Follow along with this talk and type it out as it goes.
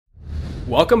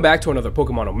Welcome back to another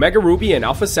Pokemon Omega Ruby and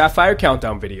Alpha Sapphire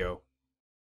countdown video.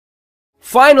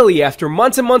 Finally, after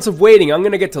months and months of waiting, I'm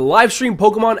gonna get to live stream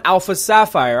Pokemon Alpha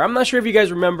Sapphire. I'm not sure if you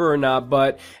guys remember or not,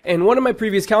 but in one of my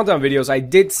previous countdown videos, I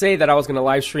did say that I was gonna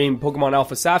live stream Pokemon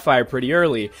Alpha Sapphire pretty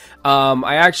early.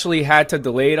 I actually had to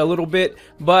delay it a little bit,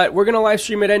 but we're gonna live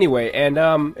stream it anyway, and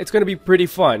it's gonna be pretty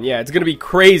fun. Yeah, it's gonna be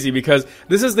crazy because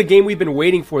this is the game we've been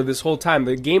waiting for this whole time,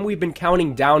 the game we've been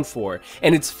counting down for,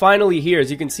 and it's finally here. As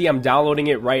you can see, I'm downloading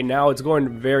it right now. It's going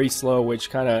very slow,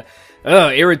 which kind of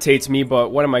irritates me,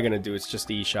 but what am I gonna do? It's just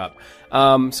the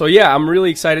eShop. So yeah, I'm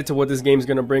really excited to what this game's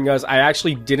gonna bring us. I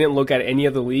actually didn't look at any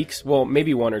of the leaks. Well,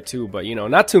 maybe one or two, but you know,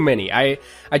 not too many. I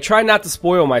try not to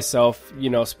spoil myself,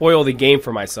 you know, spoil the game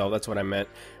for myself. That's what I meant.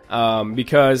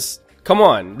 Because come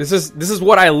on, this is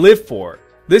what I live for.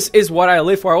 This is what I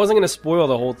live for. I wasn't gonna spoil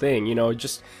the whole thing, you know,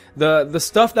 just the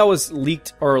stuff that was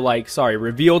leaked or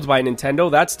revealed by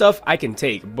Nintendo, that stuff I can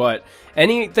take, but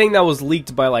anything that was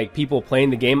leaked by like people playing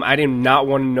the game, I did not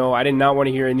want to know. I did not want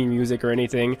to hear any music or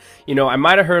anything. You know, I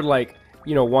might have heard like,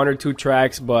 you know, one or two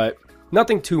tracks, but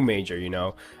nothing too major, you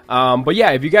know. But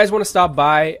yeah, if you guys want to stop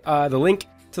by, the link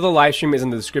to the live stream is in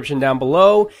the description down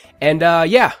below, and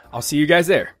yeah, I'll see you guys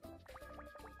there.